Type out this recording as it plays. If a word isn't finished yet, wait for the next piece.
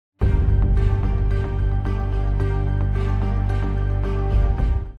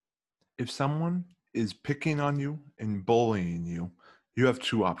If someone is picking on you and bullying you, you have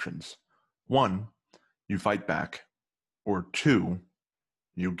two options. One, you fight back, or two,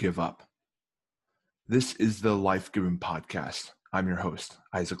 you give up. This is the Life Given Podcast. I'm your host,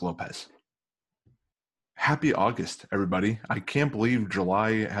 Isaac Lopez. Happy August, everybody. I can't believe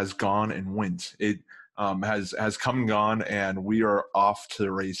July has gone and went. It has come and gone, and we are off to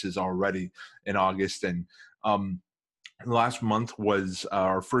the races already in August. And last month was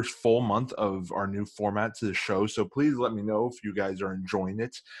our first full month of our new format to the show. So please let me know if you guys are enjoying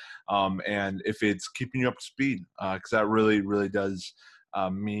it and if it's keeping you up to speed, because that really does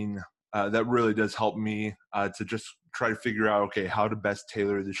mean that really does help me to just try to figure out, okay, how to best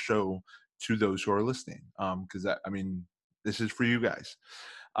tailor the show to those who are listening. Because this is for you guys.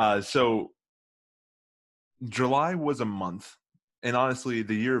 So July was a month, and honestly,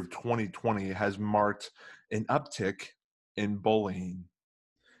 the year of 2020 has marked an uptick in bullying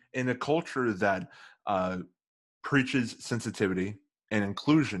in a culture that preaches sensitivity and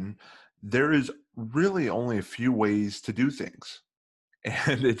inclusion. There is really only a few ways to do things,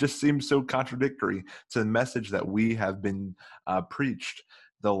 and it just seems so contradictory to the message that we have been preached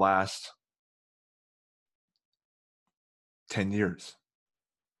the last 10 years.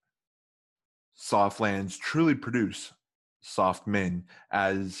 Soft lands truly produce soft men,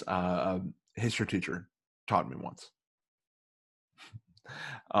 as a history teacher taught me once.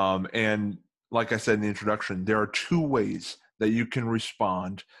 And like I said in the introduction, there are two ways that you can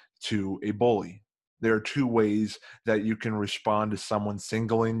respond to a bully. There are two ways that you can respond to someone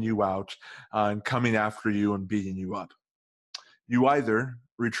singling you out and coming after you and beating you up. You either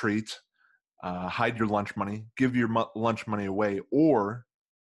retreat, hide your lunch money, give your lunch money away, or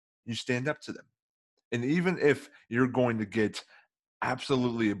you stand up to them. And even if you're going to get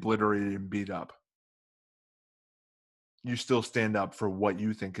absolutely obliterated and beat up, you still stand up for what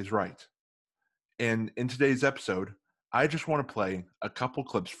you think is right. And in today's episode, I just want to play a couple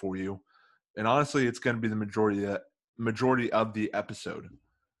clips for you. And honestly, it's going to be the majority of the episode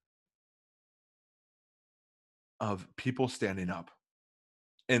of people standing up.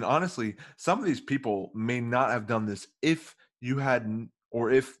 And honestly, some of these people may not have done this if you hadn't,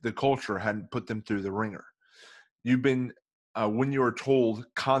 or if the culture hadn't put them through the ringer. You've been, when you are told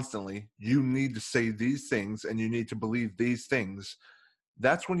constantly, you need to say these things and you need to believe these things,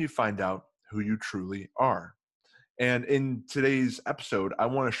 that's when you find out who you truly are. And in today's episode, I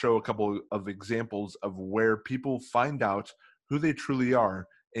want to show a couple of examples of where people find out who they truly are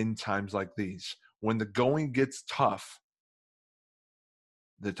in times like these. When the going gets tough,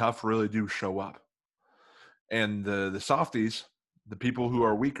 the tough really do show up. And the softies, the people who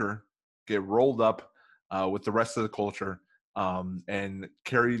are weaker, get rolled up with the rest of the culture and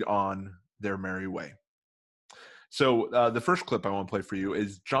carried on their merry way. So the first clip I want to play for you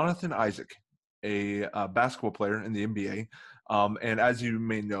is Jonathan Isaac, a basketball player in the NBA. And as you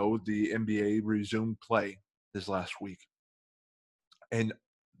may know, the NBA resumed play this last week. And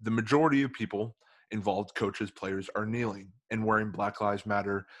the majority of people involved, coaches, players, are kneeling and wearing Black Lives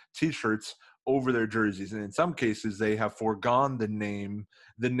Matter t-shirts over their jerseys. And in some cases, they have foregone the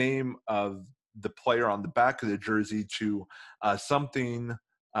name of the player on the back of the jersey to something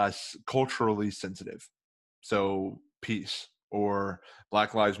culturally sensitive. So peace, or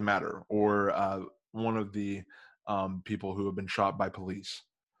Black Lives Matter, or one of the people who have been shot by police.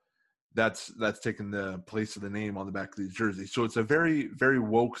 That's taken the place of the name on the back of these jerseys. So it's a very, very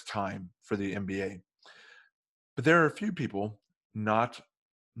woke time for the NBA. But there are a few people not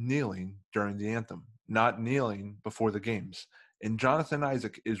kneeling during the anthem, not kneeling before the games. And Jonathan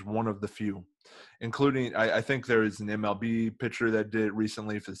Isaac is one of the few, including, I think there is an MLB pitcher that did it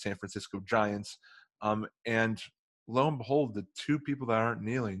recently for the San Francisco Giants. And lo and behold, the two people that aren't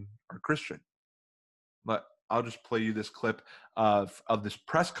kneeling are Christian. But I'll just play you this clip of this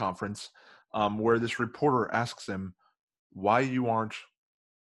press conference where this reporter asks him why you aren't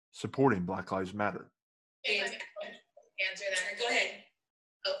supporting Black Lives Matter. Answer that. Go ahead.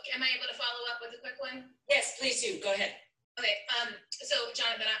 Oh, am I able to follow up with a quick one? Yes, please do. Go ahead. Okay. So,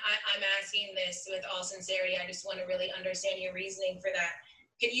 Jonathan, I'm asking this with all sincerity. I just want to really understand your reasoning for that.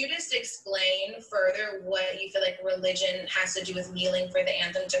 Can you just explain further what you feel like religion has to do with kneeling for the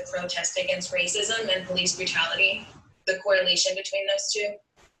anthem to protest against racism and police brutality? The correlation between those two?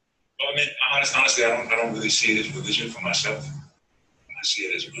 Well, I mean, honestly, I don't really see it as religion for myself. I see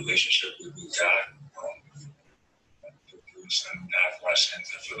it as a relationship with God. And die for our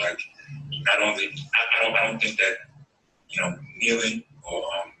sins. I feel like not only I don't think that kneeling or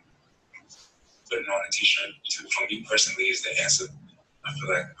putting on a t-shirt for me personally is the answer. I feel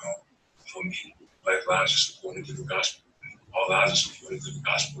like for me, Black lives are supported through the gospel. all odds are supported through the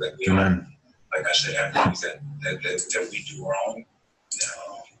gospel that we all, Amen. like I said, have things that we do wrong.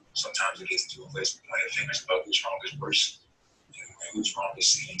 Sometimes it gets to a place of pointing fingers about who's wrong is worse and who's wrong is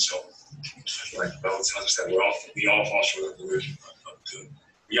sin. So I feel like the Bible tells us that we all fall short of the glory of good.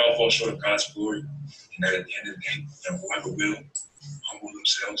 We all fall short of God's glory, and that at the end of the day, whoever will humble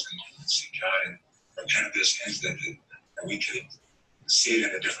themselves and seek God and repent of their sins, that we could see it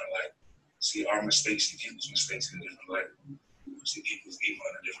in a different light, see our mistakes, see people's mistakes in a different light, see people's evil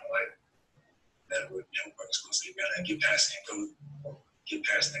in a different light. That would help us closer together and get past get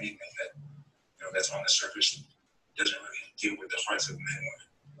past anything that's on the surface, doesn't really deal with the hearts of men.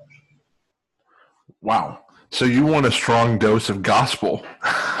 Wow. So you want a strong dose of gospel.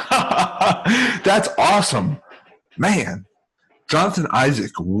 That's awesome. Man. Jonathan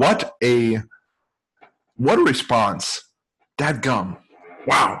Isaac, what a response. Dadgum.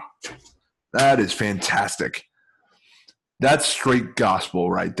 Wow. That is fantastic. That's straight gospel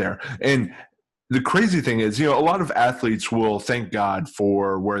right there. And the crazy thing is, a lot of athletes will thank God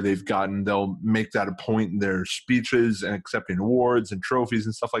for where they've gotten. They'll make that a point in their speeches and accepting awards and trophies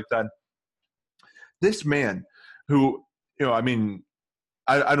and stuff like that. This man who, I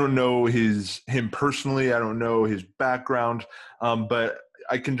don't know him personally. I don't know his background, but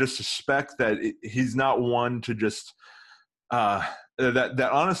I can just suspect that he's not one to just that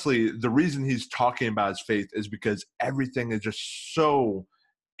honestly, the reason he's talking about his faith is because everything is just so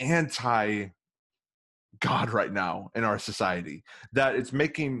anti God right now in our society that it's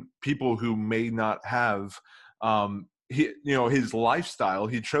making people who may not have his lifestyle.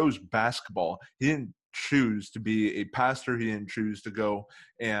 He chose basketball. He didn't choose to be a pastor. He didn't choose to go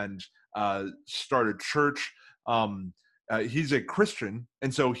and start a church. He's a Christian,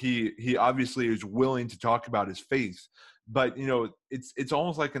 and so he obviously is willing to talk about his faith. But it's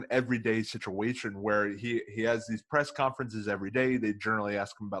almost like an everyday situation where he has these press conferences every day. They generally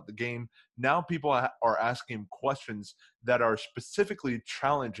ask him about the game. Now people are asking him questions that are specifically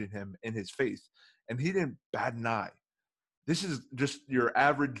challenging him in his faith, and he didn't bat an eye. This is just your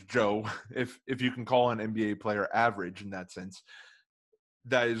average Joe, if you can call an NBA player average in that sense,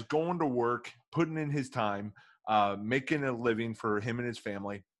 that is going to work, putting in his time, making a living for him and his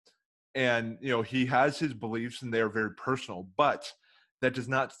family. And, he has his beliefs and they are very personal, but that does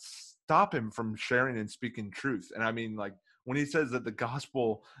not stop him from sharing and speaking truth. And I mean, like when he says that the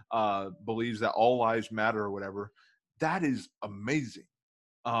gospel believes that all lives matter or whatever, that is amazing.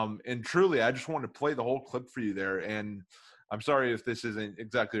 And truly, I just want to play the whole clip for you there. And I'm sorry if this isn't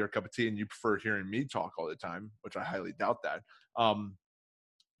exactly your cup of tea and you prefer hearing me talk all the time, which I highly doubt that.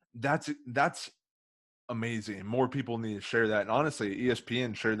 That's amazing. More people need to share that. And honestly,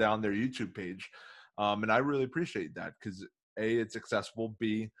 ESPN shared that on their YouTube page. And I really appreciate that because A, it's accessible.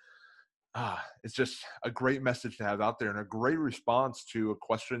 B, it's just a great message to have out there and a great response to a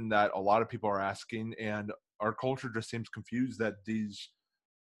question that a lot of people are asking. And our culture just seems confused that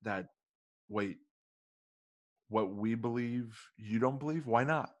wait, what we believe, you don't believe? Why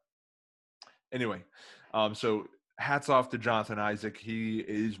not? Anyway, so hats off to Jonathan Isaac. He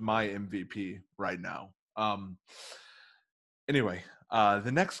is my MVP right now. Anyway,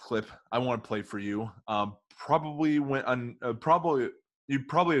 the next clip I want to play for you probably went on. You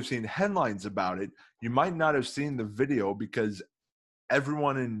probably have seen headlines about it. You might not have seen the video because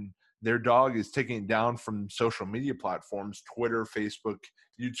everyone and their dog is taking it down from social media platforms, Twitter, Facebook,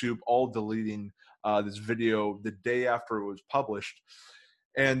 YouTube, all deleting this video the day after it was published.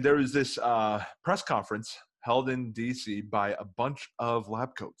 And there was this press conference held in D.C. by a bunch of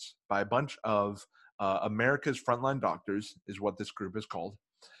lab coats, by a bunch of America's Frontline doctors is what this group is called.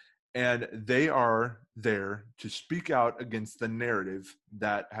 And they are there to speak out against the narrative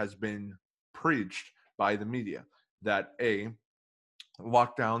that has been preached by the media that A,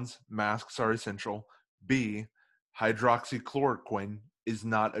 lockdowns, masks are essential. B, hydroxychloroquine is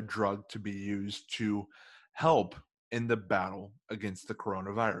not a drug to be used to help in the battle against the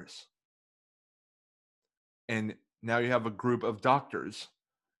coronavirus. And now you have a group of doctors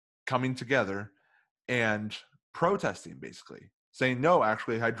coming together and protesting, basically saying, no,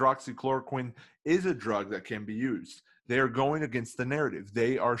 actually, hydroxychloroquine is a drug that can be used. They are going against the narrative.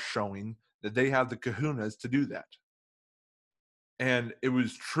 They are showing that they have the kahunas to do that. And it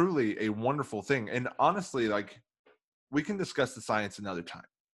was truly a wonderful thing. And honestly, like, we can discuss the science another time.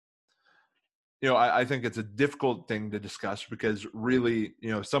 I think it's a difficult thing to discuss because really,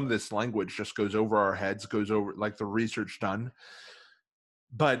 some of this language just goes over our heads, goes over like the research done.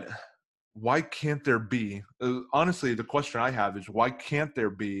 But why can't there be, honestly, the question I have is why can't there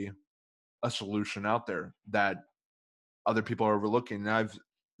be a solution out there that other people are overlooking? And I've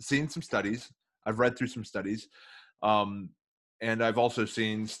seen some studies. I've read through some studies. And I've also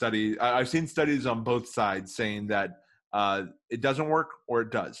seen I've seen studies on both sides saying that it doesn't work or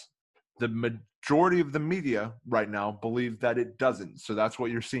it does. The majority of the media right now believe that it doesn't. So that's what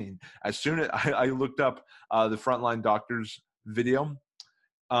you're seeing. As soon as I looked up the Frontline doctors video,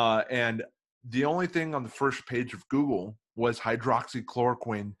 and the only thing on the first page of Google was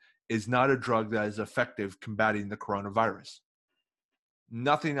hydroxychloroquine is not a drug that is effective combating the coronavirus.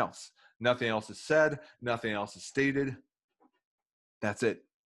 Nothing else. Nothing else is said. Nothing else is stated. That's it.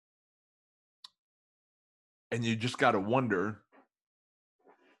 And you just got to wonder,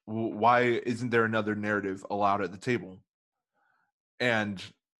 why isn't there another narrative allowed at the table? And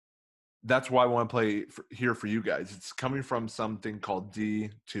that's why I want to play here for you guys. It's coming from something called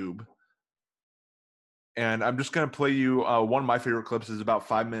D-Tube. And I'm just going to play you one of my favorite clips. Is about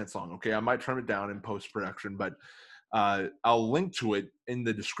 5 minutes long. Okay, I might trim it down in post-production, but I'll link to it in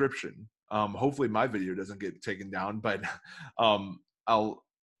the description. Hopefully my video doesn't get taken down, but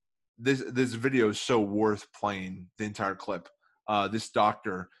this video is so worth playing, the entire clip. This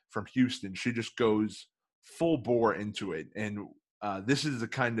doctor from Houston, she just goes full bore into it. And this is the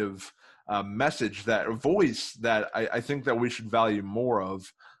kind of message, voice that I think that we should value more of,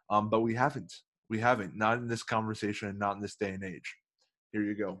 but we haven't. We haven't, not in this conversation, not in this day and age. Here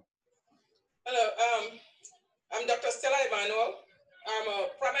you go. Hello, I'm Dr. Stella Emanuel. I'm a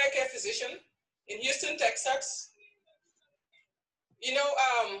primary care physician in Houston, Texas. You know,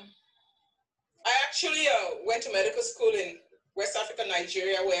 I actually went to medical school in West Africa,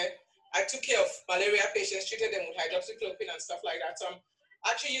 Nigeria, where I took care of malaria patients, treated them with hydroxychloroquine and stuff like that. So I'm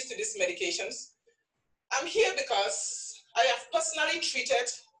actually used to these medications. I'm here because I have personally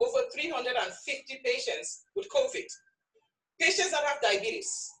treated over 350 patients with COVID. Patients that have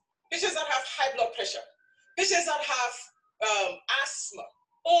diabetes, patients that have high blood pressure, patients that have asthma,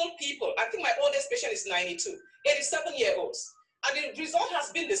 old people. I think my oldest patient is 92, 87-year-olds. And the result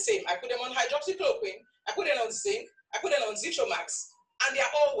has been the same. I put them on hydroxychloroquine, I put them on zinc, I put them on Zitromax, and they're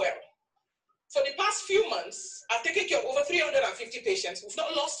all well. For the past few months, I've taken care of over 350 patients. We've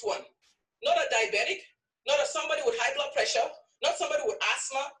not lost one. Not a diabetic, not somebody with high blood pressure, not somebody with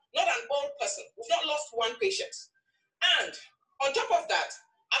asthma, not an old person. We've not lost one patient. And on top of that,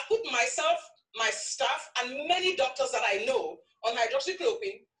 I've put myself, my staff, and many doctors that I know on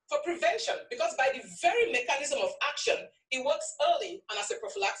hydroxychloroquine for prevention, because by the very mechanism of action, it works early and as a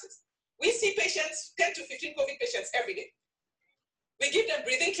prophylaxis. We see patients, 10 to 15 COVID patients every day. We give them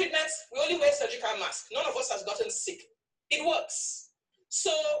breathing treatments. We only wear surgical masks. None of us has gotten sick. It works.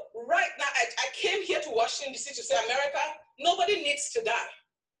 So right now, I came here to Washington, D.C. to say, America, nobody needs to die.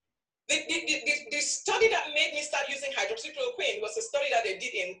 The study that made me start using hydroxychloroquine was a study that they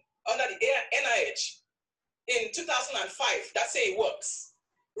did under the NIH in 2005 that say it works.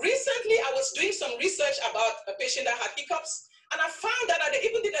 Recently, I was doing some research about a patient that had hiccups, and I found that they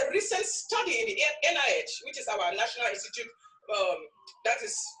even did a recent study in the NIH, which is our National Institute, that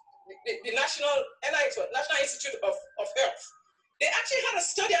is the National NIH, National Institute of Health. They actually had a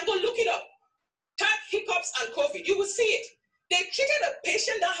study, and go look it up. Type hiccups and COVID, you will see it. They treated a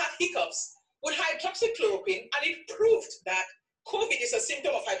patient that had hiccups with hydroxychloroquine, and it proved that COVID is a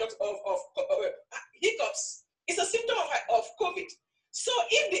symptom of hiccups. It's a symptom of COVID. So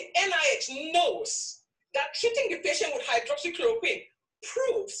if the NIH knows that treating the patient with hydroxychloroquine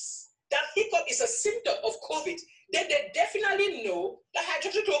proves that hiccup is a symptom of COVID, then they definitely know that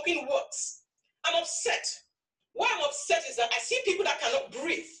hydroxychloroquine works. I'm upset. Why I'm upset is that I see people that cannot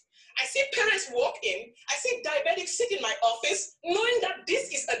breathe. I see parents walk in, I see diabetics sit in my office knowing that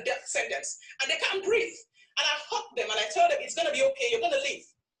this is a death sentence and they can't breathe. And I hug them and I tell them it's gonna be okay, you're gonna leave.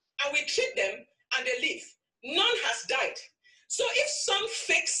 And we treat them and they leave. None has died. So if some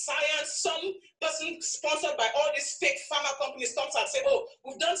fake science, some person sponsored by all these fake pharma companies comes and say, oh,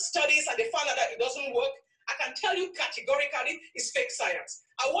 we've done studies and they found out that it doesn't work, I can tell you categorically it's fake science.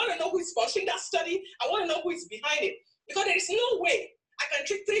 I want to know who is sponsoring that study. I want to know who is behind it. Because there is no way I can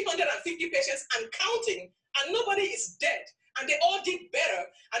treat 350 patients and counting and nobody is dead and they all did better.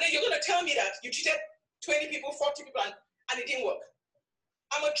 And then you're going to tell me that you treated 20 people, 40 people and it didn't work.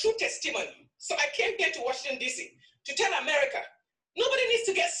 I'm a true testimony. So I came here to Washington, D.C. to tell America, nobody needs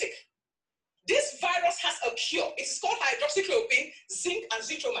to get sick. This virus has a cure. It is called hydroxychloroquine, zinc, and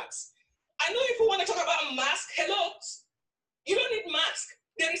Zitromax. I know if you want to talk about mask, hello, you don't need mask.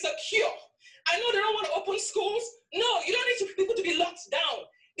 There is a cure. I know they don't want to open schools. No, you don't need people to be locked down.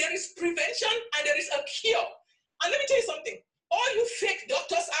 There is prevention and there is a cure. And let me tell you something. All you fake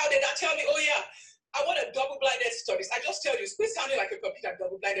doctors out there that tell me, oh yeah, I want a double-blinded studies. I just tell you, quit sounding like a computer,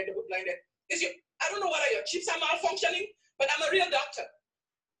 double-blinded. I don't know whether your chips are malfunctioning, but I'm a real doctor.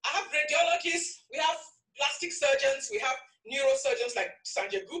 I have radiologists, we have plastic surgeons, we have neurosurgeons like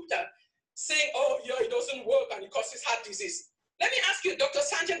Sanjay Gupta saying, oh, yeah, it doesn't work and it causes heart disease. Let me ask you, Dr.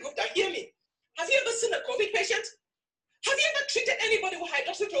 Sanjay Gupta, hear me. Have you ever seen a COVID patient? Have you ever treated anybody with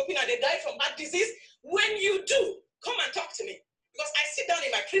hydroxychloroquine and they die from heart disease? When you do, come and talk to me. Because I sit down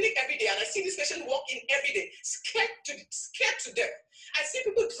in my clinic every day and I see this patient walk in every day, scared to death. I see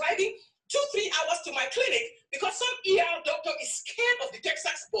people driving 2-3 hours to my clinic because some ER doctor is scared of the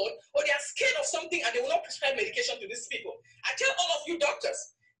Texas board or they are scared of something and they will not prescribe medication to these people. I tell all of you doctors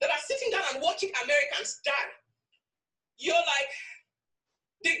that are sitting down and watching Americans die, you're like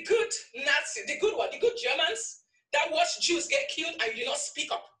the good Nazi, the good one, the good Germans that watch Jews get killed and you do not speak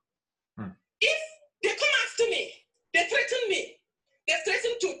up. If they come after me, they threaten me. They're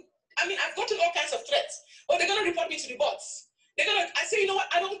threatened to, I've gotten all kinds of threats. Or they're going to report me to the bots. I say, you know what,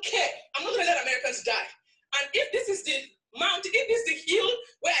 I don't care. I'm not going to let Americans die. And if this is the mountain, if this is the hill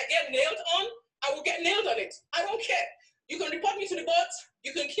where I get nailed on, I will get nailed on it. I don't care. You can report me to the bots,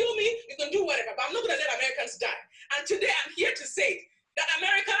 you can kill me, you can do whatever, but I'm not going to let Americans die. And today I'm here to say that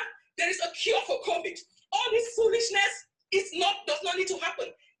America, there is a cure for COVID. All this foolishness does not need to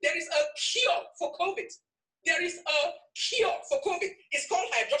happen. There is a cure for COVID. There is a cure for COVID. It's called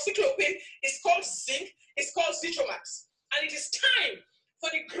hydroxychloroquine, it's called zinc, it's called Zitromax. And it is time for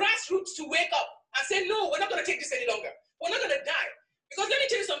the grassroots to wake up and say, no, we're not going to take this any longer. We're not going to die. Because let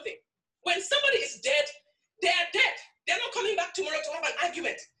me tell you something. When somebody is dead, they are dead. They're not coming back tomorrow to have an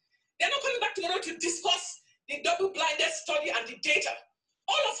argument. They're not coming back tomorrow to discuss the double-blinded study and the data.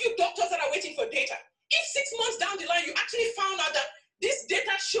 All of you doctors that are waiting for data, if 6 months down the line, you actually found out that this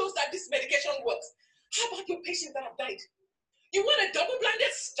data shows that this medication works, how about your patients that have died? You want a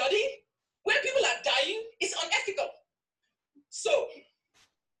double-blinded study where people are dying? It's unethical. So,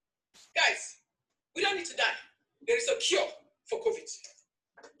 guys, we don't need to die. There is a cure for COVID.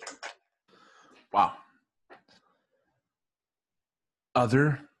 Wow.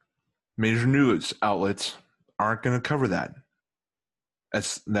 Other major news outlets aren't going to cover that.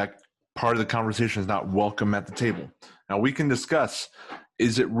 That part of the conversation is not welcome at the table. Now, we can discuss,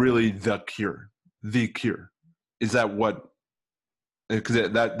 is it really the cure? The cure? Is that what,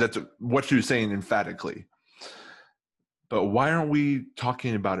 because that's what she was saying emphatically. But why aren't we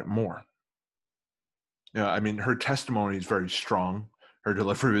talking about it more? Her testimony is very strong. Her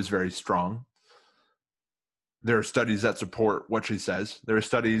delivery is very strong. There are studies that support what she says. There are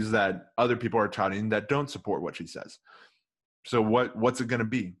studies that other people are touting that don't support what she says. So what's it going to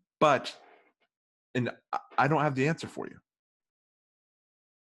be? And I don't have the answer for you.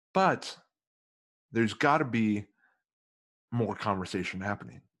 But there's got to be more conversation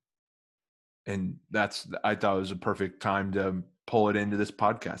happening. And I thought it was a perfect time to pull it into this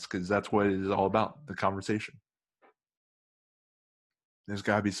podcast because that's what it is all about, the conversation. There's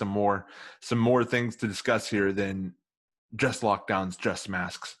got to be some more things to discuss here than just lockdowns, just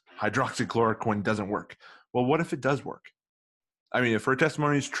masks. Hydroxychloroquine doesn't work. Well, what if it does work? If her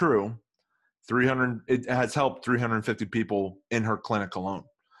testimony is true, it has helped 350 people in her clinic alone.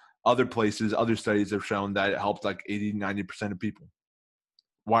 Other places, other studies have shown that it helped like 80, 90% of people.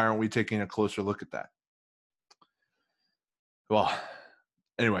 Why aren't we taking a closer look at that? Well,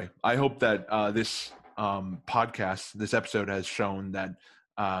 anyway, I hope that this podcast, this episode has shown that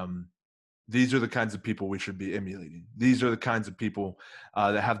these are the kinds of people we should be emulating. These are the kinds of people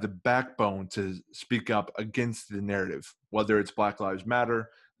that have the backbone to speak up against the narrative, whether it's Black Lives Matter,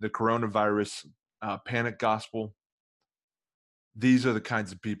 the coronavirus panic gospel. These are the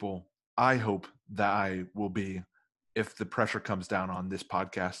kinds of people I hope that I will be if the pressure comes down on this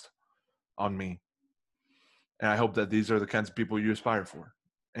podcast, on me. And I hope that these are the kinds of people you aspire for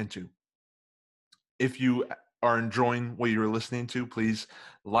and to. If you are enjoying what you're listening to, please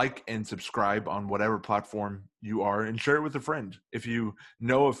like and subscribe on whatever platform you are and share it with a friend. If you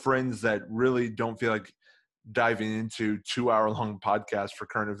know of friends that really don't feel like diving into 2-hour-long podcasts for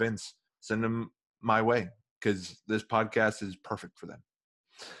current events, send them my way because this podcast is perfect for them.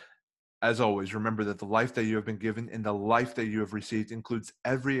 As always, remember that the life that you have been given and the life that you have received includes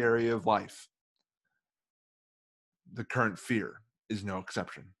every area of life. The current fear is no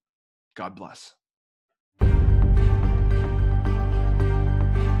exception. God bless.